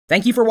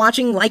Thank you for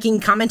watching,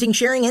 liking, commenting,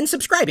 sharing, and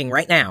subscribing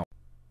right now.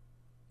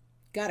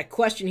 Got a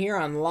question here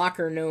on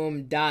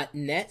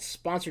lockergnome.net,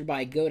 sponsored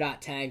by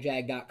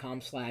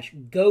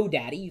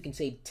go.tagjag.com/GoDaddy. You can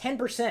save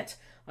 10%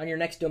 on your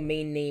next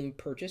domain name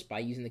purchase by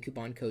using the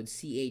coupon code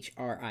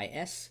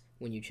CHRIS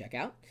when you check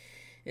out.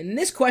 And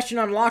this question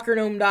on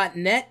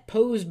lockergnome.net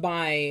posed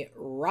by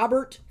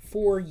Robert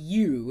for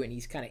You, and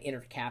he's kind of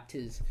intercapped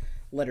his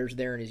letters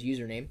there in his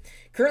username.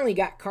 Currently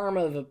got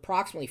karma of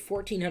approximately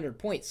 1,400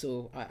 points,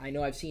 so I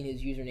know I've seen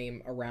his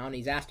username around.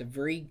 He's asked a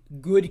very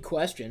good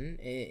question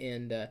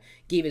and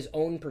gave his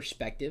own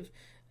perspective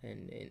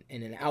and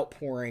an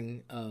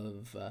outpouring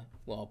of,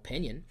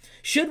 opinion.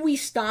 Should we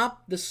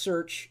stop the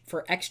search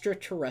for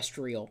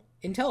extraterrestrial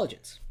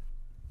intelligence?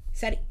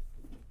 SETI.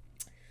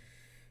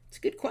 It's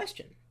a good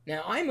question.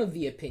 Now, I'm of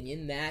the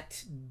opinion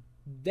that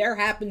there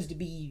happens to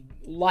be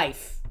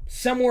life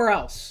somewhere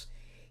else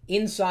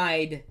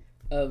inside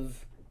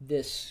of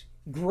this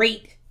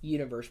great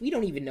universe. We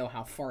don't even know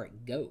how far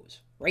it goes,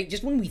 right?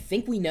 Just when we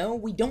think we know,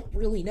 we don't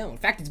really know. In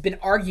fact, it's been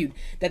argued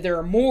that there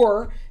are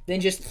more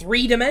than just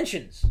 3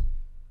 dimensions.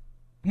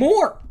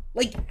 More!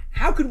 Like,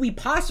 how could we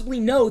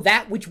possibly know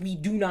that which we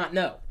do not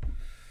know?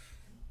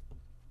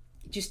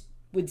 It just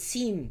would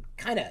seem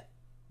kind of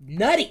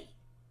nutty,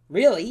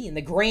 really, in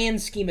the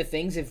grand scheme of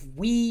things, if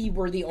we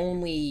were the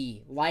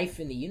only life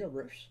in the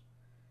universe.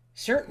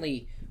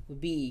 Certainly would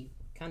be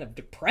kind of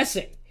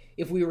depressing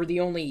if we were the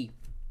only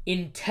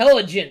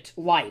intelligent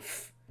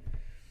life.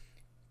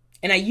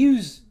 And I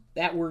use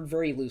that word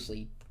very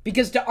loosely,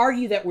 because to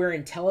argue that we're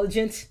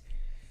intelligent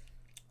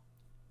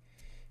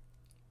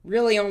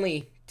really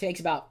only takes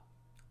about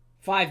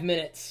 5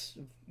 minutes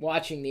of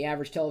watching the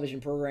average television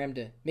program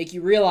to make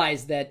you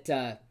realize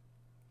that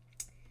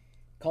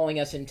calling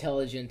us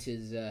intelligent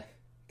is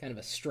kind of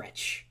a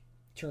stretch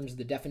in terms of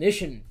the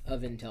definition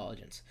of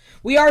intelligence.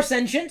 We are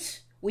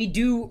sentient. We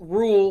do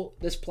rule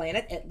this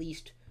planet, at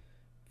least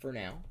for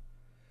now.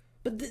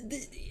 But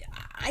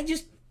I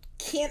just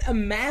can't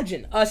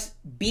imagine us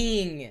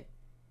being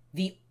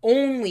the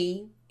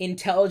only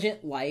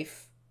intelligent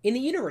life in the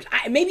universe.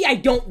 Maybe I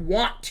don't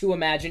want to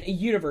imagine a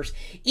universe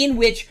in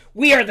which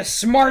we are the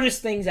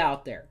smartest things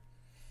out there.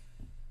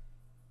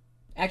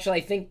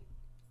 Actually,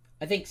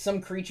 I think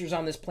some creatures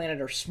on this planet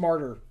are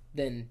smarter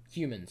than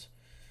humans.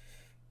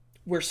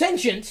 We're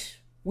sentient.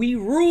 We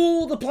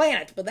rule the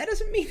planet, but that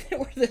doesn't mean that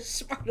we're the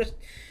smartest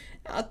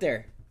out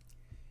there.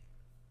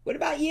 What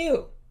about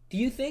you? Do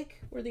you think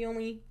we're the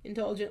only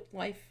intelligent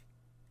life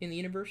in the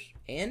universe?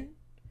 And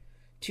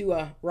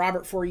to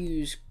Robert For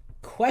You's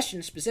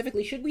question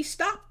specifically, should we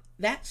stop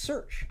that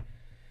search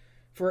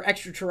for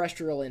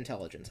extraterrestrial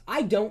intelligence?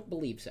 I don't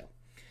believe so.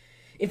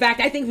 In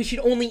fact, I think we should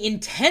only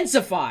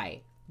intensify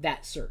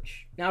that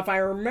search. Now, if I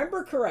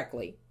remember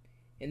correctly,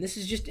 and this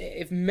is just,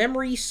 if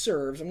memory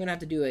serves, I'm going to have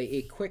to do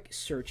a quick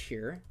search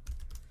here.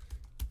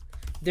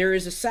 There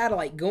is a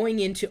satellite going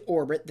into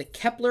orbit, the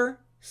Kepler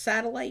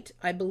satellite,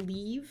 I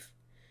believe,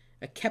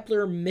 a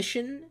Kepler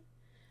mission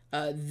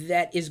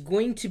that is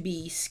going to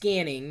be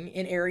scanning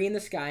an area in the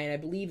sky, and I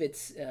believe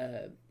it's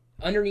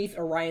underneath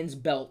Orion's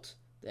belt.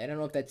 I don't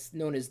know if that's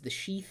known as the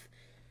sheath.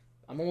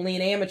 I'm only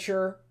an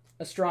amateur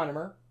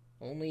astronomer,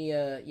 only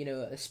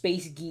a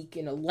space geek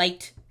in a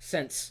light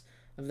sense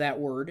of that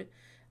word.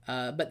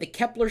 But the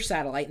Kepler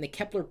satellite and the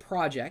Kepler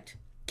project,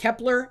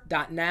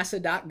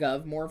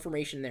 kepler.nasa.gov, more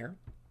information there.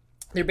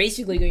 They're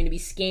basically going to be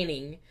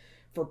scanning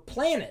for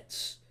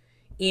planets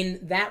in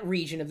that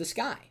region of the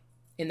sky.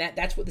 And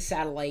that's what the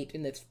satellite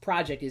and this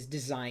project is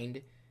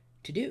designed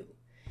to do.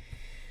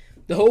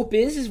 The hope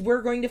is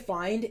we're going to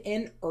find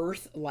an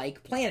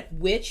Earth-like planet,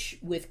 which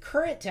with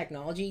current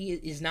technology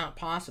is not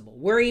possible.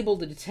 We're able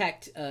to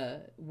detect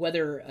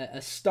whether a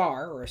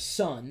star or a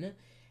sun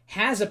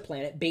has a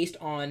planet based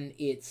on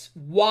its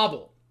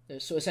wobble.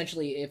 So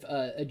essentially, if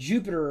a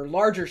Jupiter or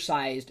larger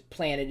sized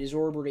planet is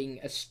orbiting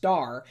a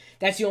star,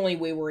 that's the only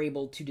way we're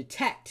able to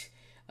detect,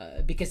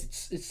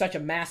 because it's such a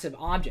massive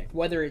object.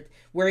 Whether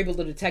we're able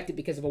to detect it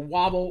because of a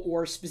wobble,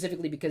 or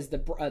specifically because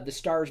the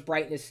star's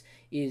brightness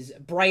is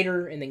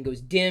brighter and then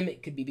goes dim,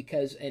 it could be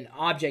because an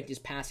object is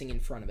passing in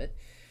front of it,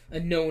 a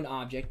known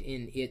object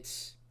in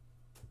its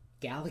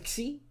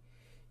galaxy,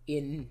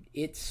 in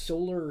its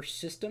solar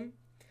system.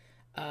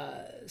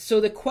 So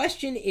the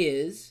question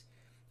is,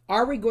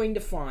 are we going to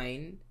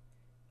find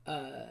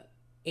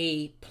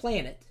a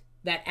planet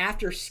that,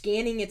 after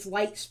scanning its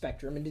light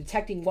spectrum and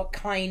detecting what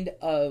kind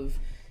of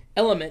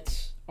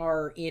elements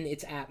are in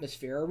its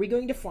atmosphere, are we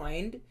going to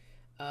find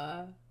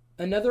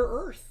another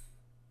Earth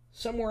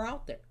somewhere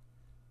out there?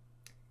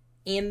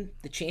 And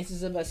the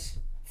chances of us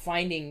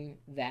finding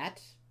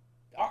that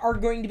are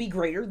going to be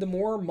greater the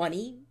more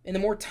money and the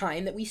more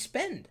time that we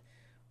spend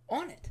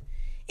on it.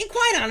 And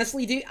quite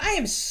honestly, dude, I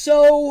am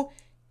so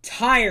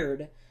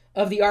tired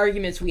of the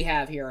arguments we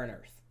have here on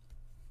Earth.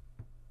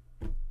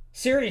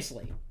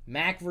 Seriously.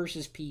 Mac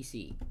versus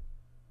PC.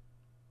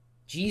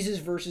 Jesus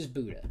versus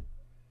Buddha.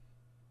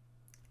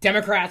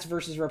 Democrats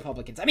versus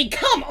Republicans. I mean,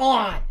 come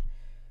on!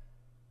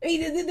 I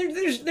mean,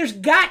 there's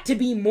got to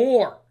be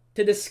more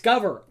to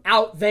discover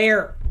out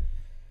there.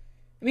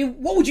 I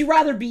mean, what would you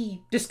rather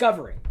be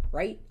discovering,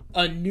 right?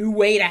 A new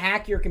way to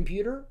hack your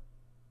computer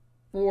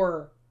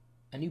or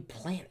a new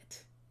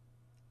planet?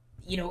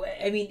 You know,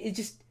 I mean,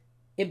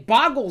 it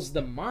boggles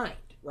the mind,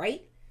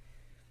 right?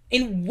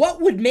 And what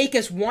would make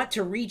us want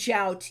to reach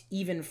out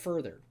even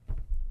further?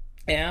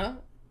 Yeah,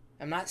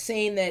 I'm not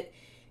saying that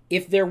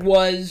if there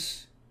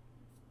was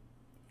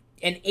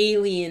an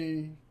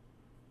alien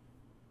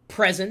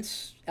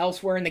presence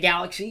elsewhere in the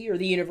galaxy or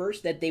the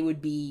universe that they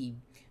would be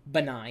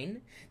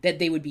benign, that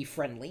they would be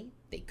friendly.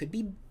 They could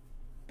be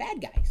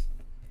bad guys.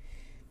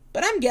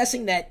 But I'm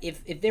guessing that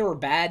if there were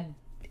bad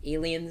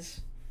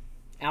aliens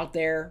out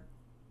there,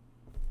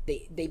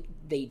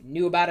 they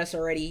knew about us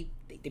already,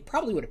 they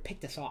probably would have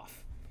picked us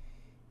off.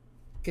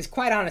 Because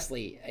quite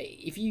honestly,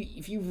 if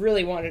you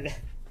really wanted to,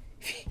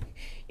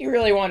 you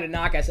really wanted to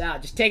knock us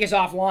out, just take us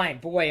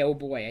offline. Boy, oh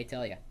boy, I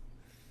tell you.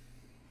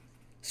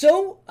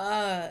 So,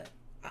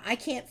 I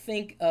can't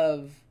think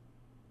of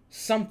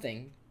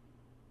something,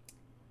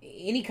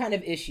 any kind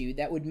of issue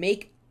that would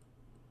make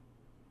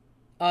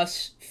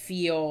us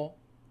feel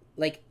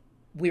like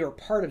we were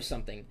part of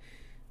something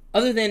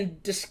other than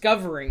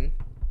discovering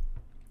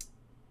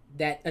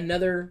that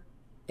another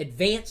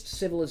advanced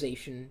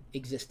civilization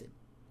existed.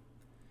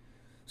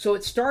 So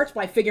it starts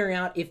by figuring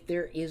out if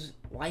there is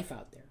life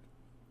out there,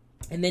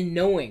 and then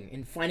knowing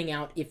and finding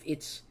out if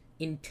it's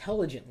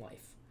intelligent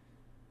life.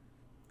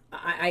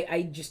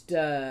 I just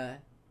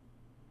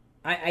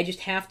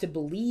have to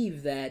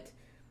believe that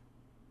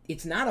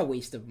it's not a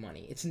waste of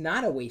money. It's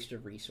not a waste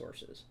of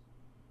resources.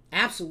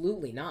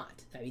 Absolutely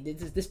not. I mean,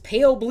 this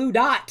pale blue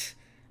dot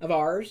of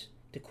ours,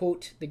 to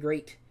quote the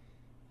great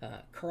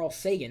Carl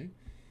Sagan,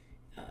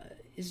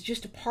 is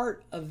just a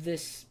part of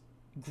this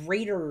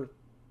greater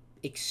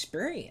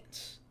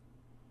experience.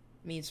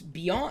 I mean, it's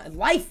beyond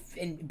life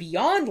and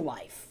beyond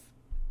life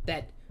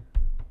that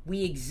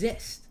we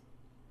exist.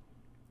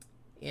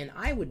 And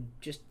I would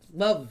just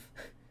love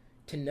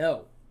to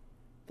know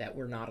that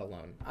we're not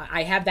alone.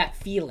 I have that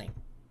feeling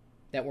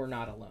that we're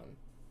not alone.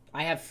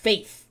 I have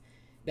faith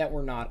that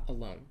we're not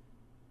alone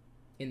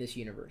in this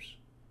universe.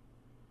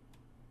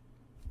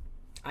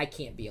 I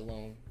can't be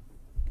alone.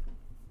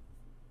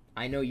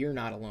 I know you're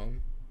not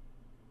alone.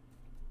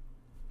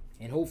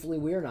 And hopefully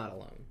we're not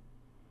alone.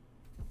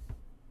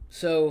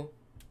 So,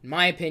 in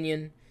my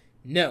opinion,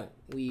 no,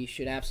 we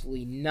should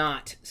absolutely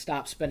not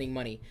stop spending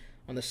money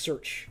on the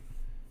search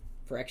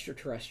for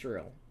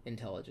extraterrestrial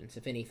intelligence.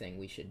 If anything,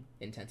 we should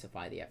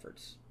intensify the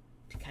efforts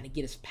to kind of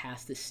get us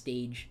past this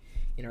stage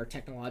in our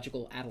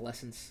technological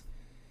adolescence,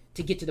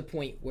 to get to the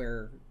point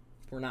where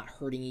we're not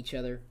hurting each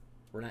other,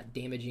 we're not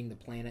damaging the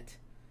planet,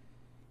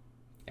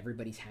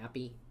 everybody's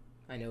happy.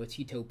 I know it's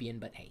utopian,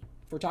 but hey,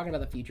 if we're talking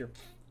about the future,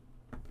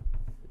 who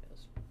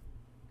knows?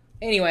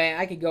 Anyway,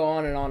 I could go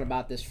on and on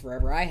about this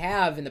forever. I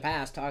have in the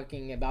past,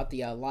 talking about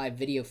the live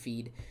video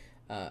feed.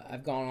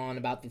 I've gone on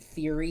about the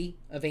theory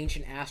of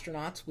ancient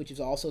astronauts, which is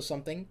also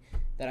something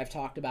that I've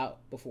talked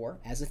about before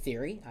as a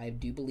theory. I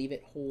do believe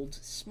it holds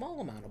a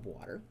small amount of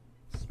water.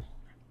 Small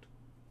amount.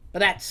 But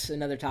that's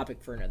another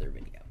topic for another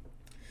video.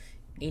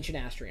 Ancient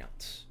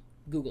astronauts.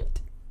 Google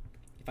it,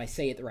 if I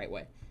say it the right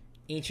way.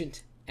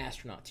 Ancient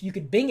astronauts. You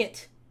could Bing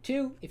it,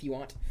 too, if you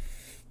want.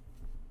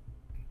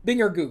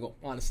 Bing or Google,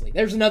 honestly.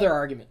 There's another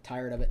argument.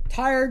 Tired of it.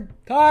 Tired.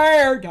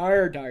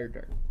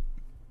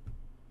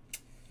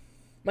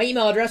 My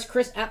email address,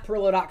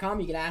 chris@pirillo.com.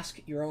 You can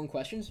ask your own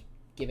questions,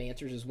 give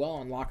answers as well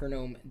on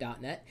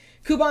lockergnome.net.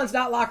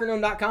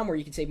 Coupons.lockergnome.com, where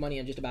you can save money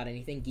on just about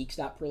anything.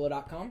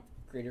 Geeks.pirillo.com,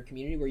 greater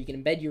community where you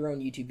can embed your own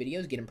YouTube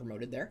videos, get them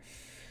promoted there.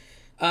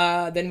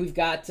 Then we've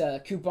got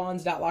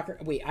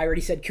Wait, I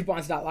already said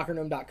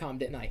coupons.lockergnome.com,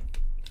 didn't I?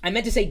 I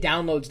meant to say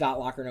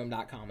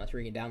downloads.lockergnome.com. That's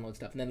where you can download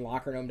stuff. And then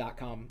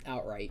lockergnome.com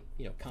outright,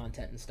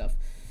 content and stuff.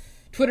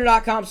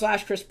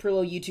 Twitter.com/Chris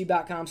Pirillo,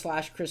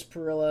 YouTube.com/Chris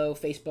Pirillo,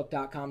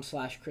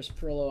 Facebook.com/Chris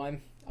Pirillo.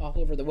 I'm all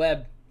over the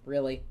web,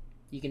 really.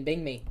 You can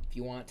Bing me if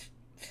you want.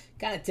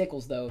 Kind of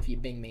tickles, though, if you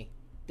Bing me.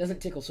 Doesn't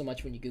tickle so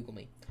much when you Google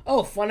me.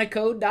 Oh,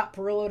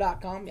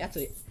 funicode.pirillo.com.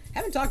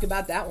 Haven't talked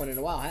about that one in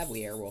a while, have we,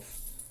 Airwolf?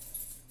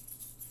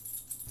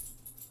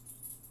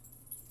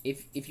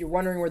 If you're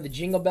wondering where the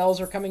jingle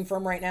bells are coming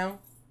from right now,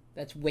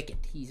 that's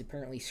Wicket. He's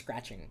apparently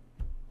scratching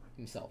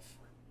himself.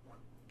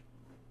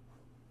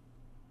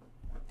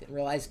 Didn't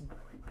realize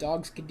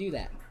dogs could do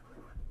that.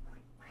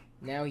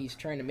 Now he's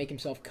trying to make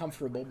himself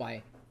comfortable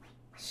by...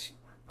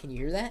 Can you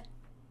hear that?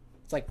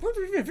 It's like...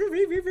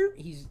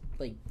 He's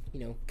like,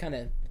 kind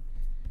of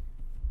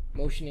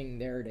motioning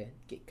there to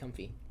get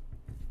comfy.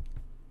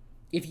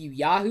 If you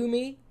Yahoo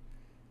me,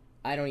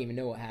 I don't even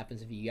know what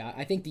happens if you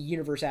Yahoo. I think the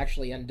universe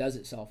actually undoes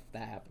itself if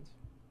that happens.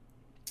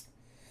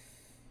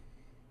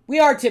 We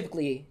are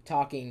typically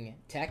talking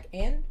tech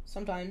and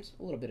sometimes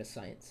a little bit of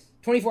science.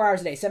 24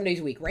 hours a day, 7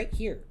 days a week, right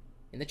here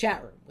in the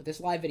chat room with this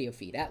live video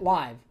feed at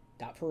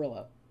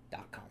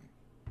live.pirillo.com.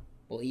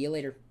 We'll see you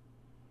later.